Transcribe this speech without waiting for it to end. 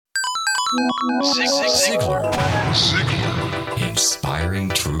Ziglar. Inspiring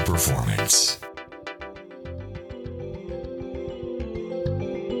true performance.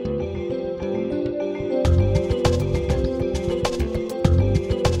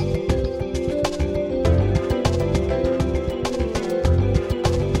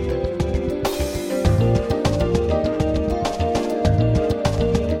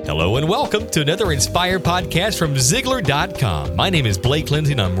 Hello and welcome to another Inspired podcast from Ziglar.com. My name is Blake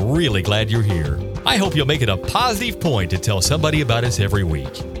Lindsay and I'm really glad you're here. I hope you'll make it a positive point to tell somebody about us every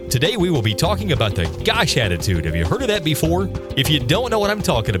week. Today we will be talking about the gosh attitude. Have you heard of that before? If you don't know what I'm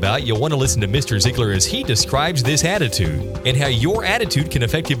talking about, you'll want to listen to Mr. Ziglar as he describes this attitude and how your attitude can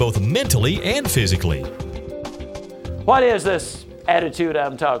affect you both mentally and physically. What is this attitude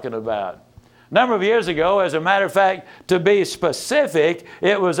I'm talking about? A number of years ago, as a matter of fact, to be specific,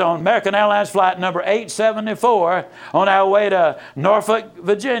 it was on American Airlines flight number 874 on our way to Norfolk,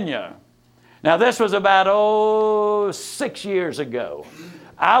 Virginia. Now, this was about, 6 years ago.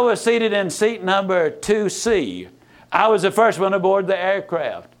 I was seated in seat number 2C. I was the first one aboard the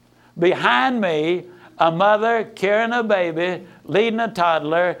aircraft. Behind me, a mother carrying a baby, leading a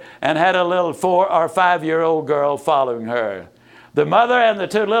toddler, and had a little 4 or 5-year-old girl following her. The mother and the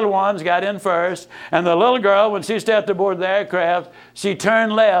 2 little ones got in first, and the little girl, when she stepped aboard the aircraft, she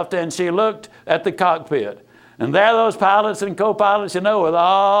turned left and she looked at the cockpit. And there those pilots and co-pilots, with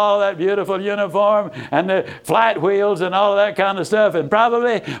all that beautiful uniform and the flight wheels and all of that kind of stuff, and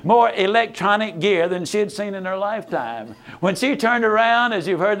probably more electronic gear than she had seen in her lifetime. When she turned around, as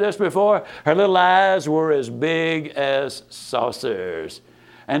you've heard this before, her little eyes were as big as saucers.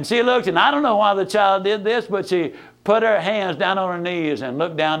 And she looked, and I don't know why the child did this, but she put her hands down on her knees and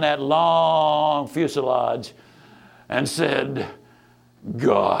looked down that long fuselage and said,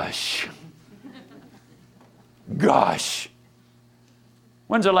 "Gosh. Gosh."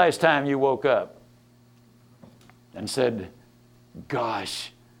 When's the last time you woke up and said,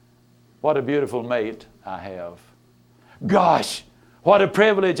 "Gosh, what a beautiful mate I have. Gosh, what a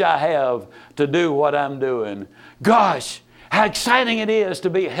privilege I have to do what I'm doing. Gosh, how exciting it is to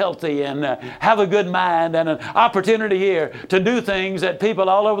be healthy and have a good mind and an opportunity here to do things that people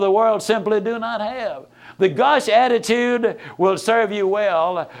all over the world simply do not have." The gosh attitude will serve you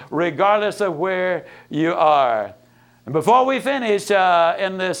well regardless of where you are. And before we finish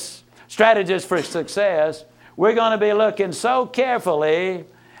in this strategies for success, we're going to be looking so carefully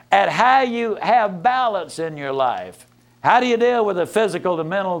at how you have balance in your life. How do you deal with the physical, the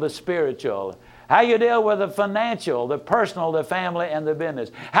mental, the spiritual? How you deal with the financial, the personal, the family, and the business.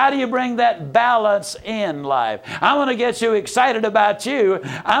 How do you bring that balance in life? I want to get you excited about you.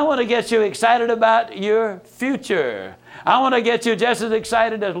 I want to get you excited about your future. I want to get you just as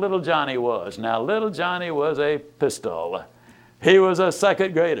excited as little Johnny was. Now, little Johnny was a pistol. He was a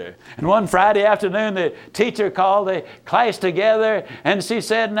second grader. And one Friday afternoon, the teacher called the class together, and she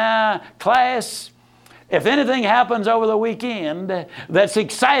said, "Now, class, if anything happens over the weekend that's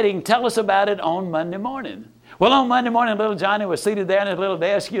exciting, tell us about it on Monday morning." Well, on Monday morning, little Johnny was seated there in his little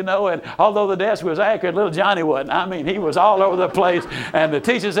desk, and although the desk was accurate, little Johnny wasn't. I mean, he was all over the place. And the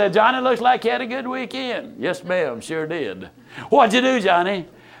teacher said, "Johnny, looks like you had a good weekend." "Yes, ma'am, sure did." "What'd you do, Johnny?"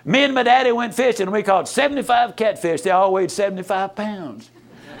 "Me and my daddy went fishing, and we caught 75 catfish. They all weighed 75 pounds.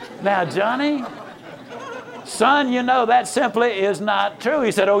 Now, Johnny, son, that simply is not true.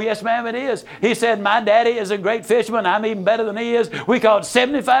 He said, "Oh, yes, ma'am, it is." He said, "My daddy is a great fisherman. I'm even better than he is. We caught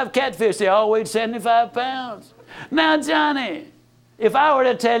 75 catfish. They all weighed 75 pounds. Now, Johnny, if I were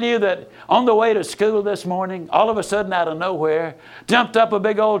to tell you that on the way to school this morning, all of a sudden out of nowhere, jumped up a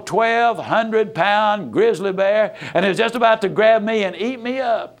big old 1,200-pound grizzly bear and is just about to grab me and eat me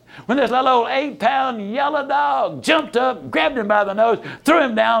up. When this little old 8-pound yellow dog jumped up, grabbed him by the nose, threw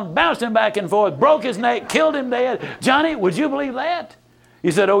him down, bounced him back and forth, broke his neck, killed him dead. Johnny, would you believe that?"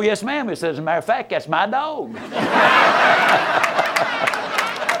 He said, "Oh, yes, ma'am." He said, "As a matter of fact, that's my dog."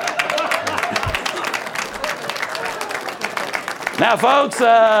 Now, folks,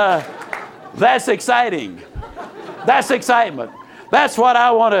 that's exciting. That's excitement. That's what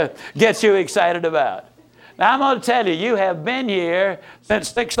I want to get you excited about. Now, I'm going to tell you, you have been here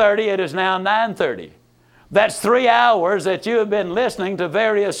since 6:30. It is now 9:30. That's 3 hours that you have been listening to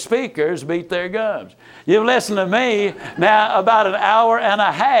various speakers beat their gums. You've listened to me now about an hour and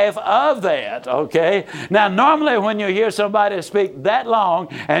a half of that, okay? Now, normally when you hear somebody speak that long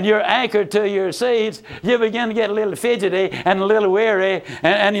and you're anchored to your seats, you begin to get a little fidgety and a little weary,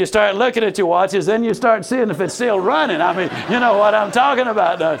 and you start looking at your watches, then you start seeing if it's still running. I mean, you know what I'm talking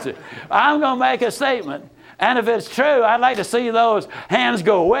about, don't you? I'm going to make a statement. And if it's true, I'd like to see those hands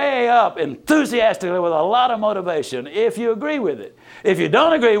go way up enthusiastically with a lot of motivation if you agree with it. If you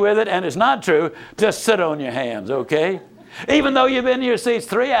don't agree with it and it's not true, just sit on your hands, okay? Even though you've been in your seats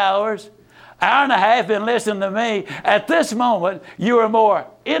 3 hours, hour and a half, been listening to me, at this moment, you are more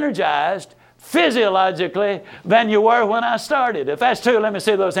energized physiologically than you were when I started. If that's true, let me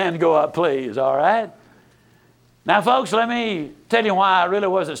see those hands go up, please, all right? Now, folks, let me tell you why I really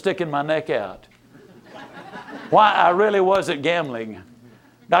wasn't sticking my neck out. Why I really wasn't gambling.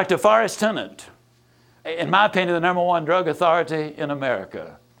 Dr. Forrest Tennant, in my opinion, the #1 drug authority in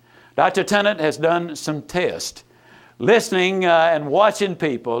America. Dr. Tennant has done some tests, listening and watching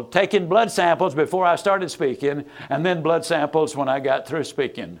people, taking blood samples before I started speaking, and then blood samples when I got through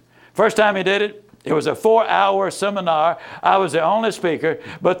speaking. First time he did it, it was a 4-hour seminar. I was the only speaker,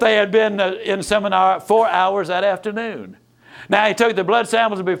 but they had been in seminar 4 hours that afternoon. Now, he took the blood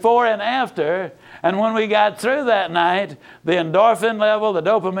samples before and after, and when we got through that night, the endorphin level, the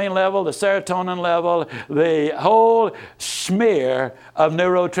dopamine level, the serotonin level, the whole smear of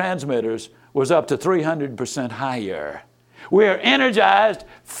neurotransmitters was up to 300% higher. We are energized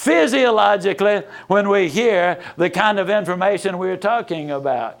physiologically when we hear the kind of information we're talking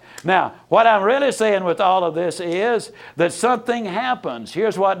about. Now, what I'm really saying with all of this is that something happens.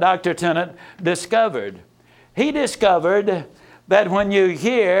 Here's what Dr. Tennant discovered. He discovered that when you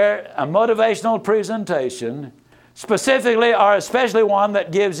hear a motivational presentation, specifically or especially one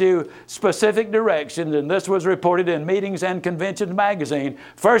that gives you specific directions, and this was reported in Meetings and Conventions magazine,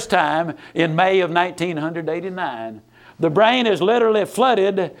 first time in May of 1989, the brain is literally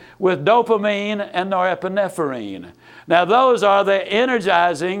flooded with dopamine and norepinephrine. Now, those are the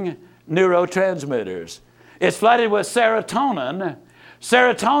energizing neurotransmitters. It's flooded with serotonin.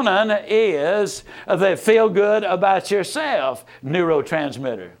 Serotonin is the feel good about yourself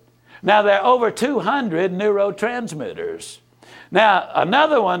neurotransmitter. Now, there are over 200 neurotransmitters. Now,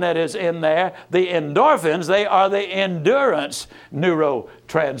 another one that is in there, the endorphins, they are the endurance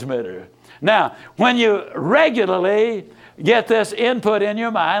neurotransmitter. Now, when you regularly get this input in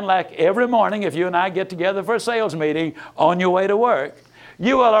your mind, like every morning if you and I get together for a sales meeting on your way to work,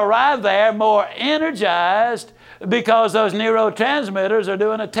 you will arrive there more energized because those neurotransmitters are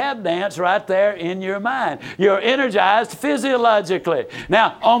doing a tap dance right there in your mind. You're energized physiologically.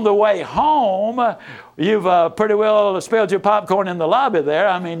 Now, on the way home, you've pretty well spilled your popcorn in the lobby there.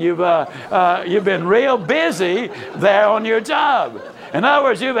 I mean, you've been real busy there on your job. In other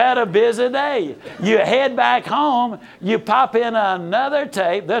words, you've had a busy day. You head back home, you pop in another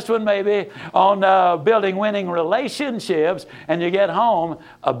tape, this one maybe on building winning relationships, and you get home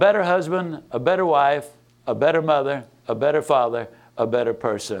a better husband, a better wife, a better mother, a better father, a better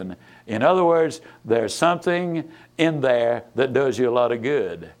person. In other words, there's something in there that does you a lot of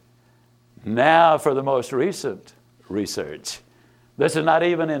good. Now for the most recent research. This is not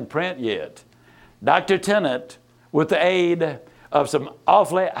even in print yet. Dr. Tennant, with the aid of some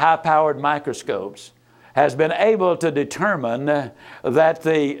awfully high-powered microscopes, has been able to determine that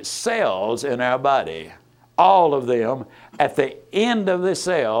the cells in our body, all of them, at the end of the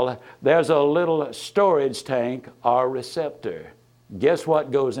cell, there's a little storage tank or receptor. Guess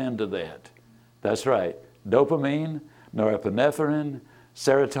what goes into that? That's right, dopamine, norepinephrine,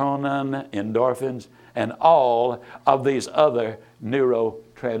 serotonin, endorphins, and all of these other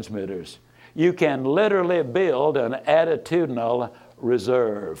neurotransmitters. You can literally build an attitudinal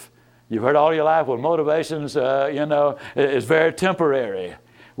reserve. You've heard all your life, well, motivations, is very temporary.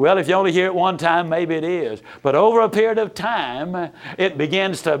 Well, if you only hear it one time, maybe it is. But over a period of time, it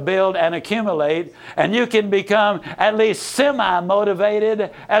begins to build and accumulate, and you can become at least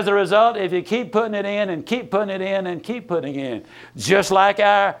semi-motivated as a result if you keep putting it in and keep putting it in and keep putting it in. Just like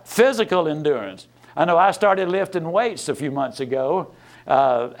our physical endurance. I know I started lifting weights a few months ago.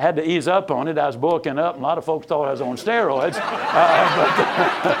 Had to ease up on it. I was bulking up, and a lot of folks thought I was on steroids.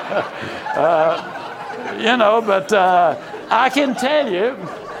 But I can tell you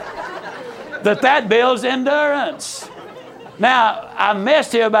that builds endurance. Now, I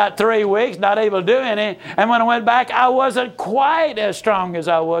missed here about 3 weeks, not able to do any, and when I went back, I wasn't quite as strong as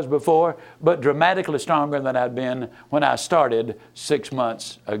I was before, but dramatically stronger than I'd been when I started 6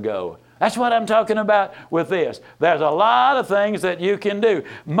 months ago. That's what I'm talking about with this. There's a lot of things that you can do.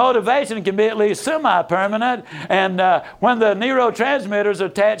 Motivation can be at least semi-permanent, and when the neurotransmitters are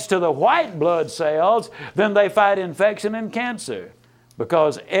attached to the white blood cells, then they fight infection and cancer,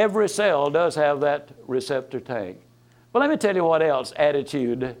 because every cell does have that receptor tank. Well, let me tell you what else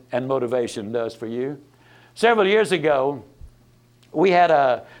attitude and motivation does for you. Several years ago, we had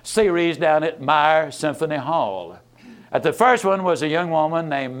a series down at Meyer Symphony Hall. At the first one was a young woman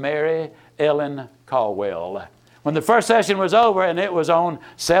named Mary Ellen Caldwell. When the first session was over and it was on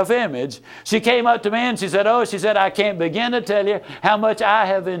self-image, she came up to me and she said, I can't begin to tell you how much I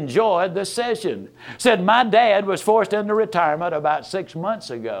have enjoyed the session. Said, my dad was forced into retirement about 6 months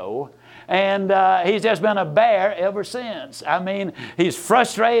ago, and he's just been a bear ever since. I mean, he's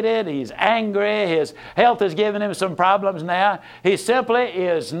frustrated, he's angry, his health is giving him some problems now. He simply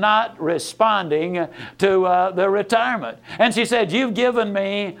is not responding to the retirement. And she said, you've given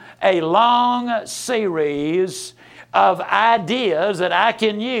me a long series of ideas that I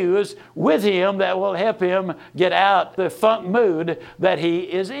can use with him that will help him get out the funk mood that he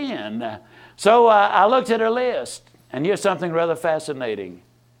is in. So I looked at her list, and here's something rather fascinating.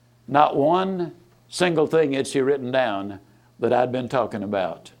 Not one single thing had she written down that I'd been talking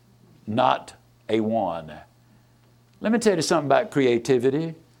about. Not a one. Let me tell you something about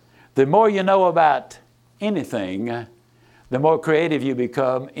creativity. The more you know about anything, the more creative you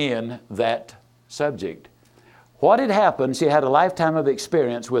become in that subject. What had happened, she had a lifetime of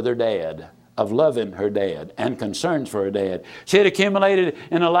experience with her dad, of loving her dad and concerns for her dad. She had accumulated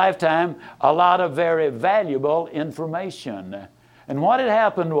in a lifetime a lot of very valuable information. And what had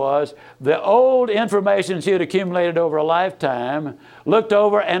happened was the old information she had accumulated over a lifetime looked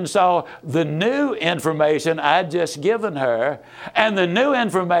over and saw the new information I'd just given her, and the new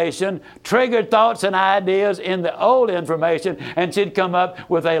information triggered thoughts and ideas in the old information, and she'd come up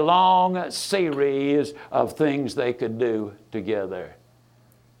with a long series of things they could do together.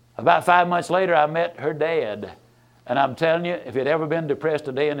 About 5 months later, I met her dad. And I'm telling you, if he'd ever been depressed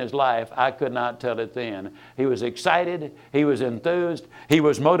a day in his life, I could not tell it then. He was excited, he was enthused, he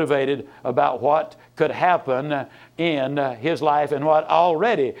was motivated about what could happen in his life and what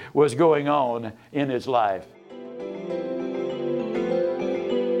already was going on in his life.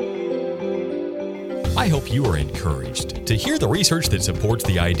 I hope you are encouraged to hear the research that supports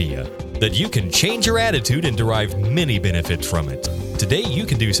the idea that you can change your attitude and derive many benefits from it. Today, you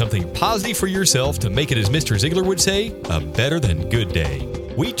can do something positive for yourself to make it, as Mr. Ziglar would say, a better than good day.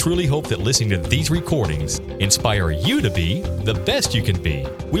 We truly hope that listening to these recordings inspire you to be the best you can be.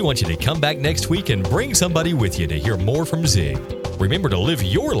 We want you to come back next week and bring somebody with you to hear more from Zig. Remember to live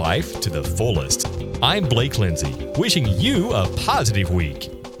your life to the fullest. I'm Blake Lindsay, wishing you a positive week.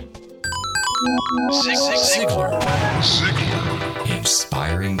 Ziglar.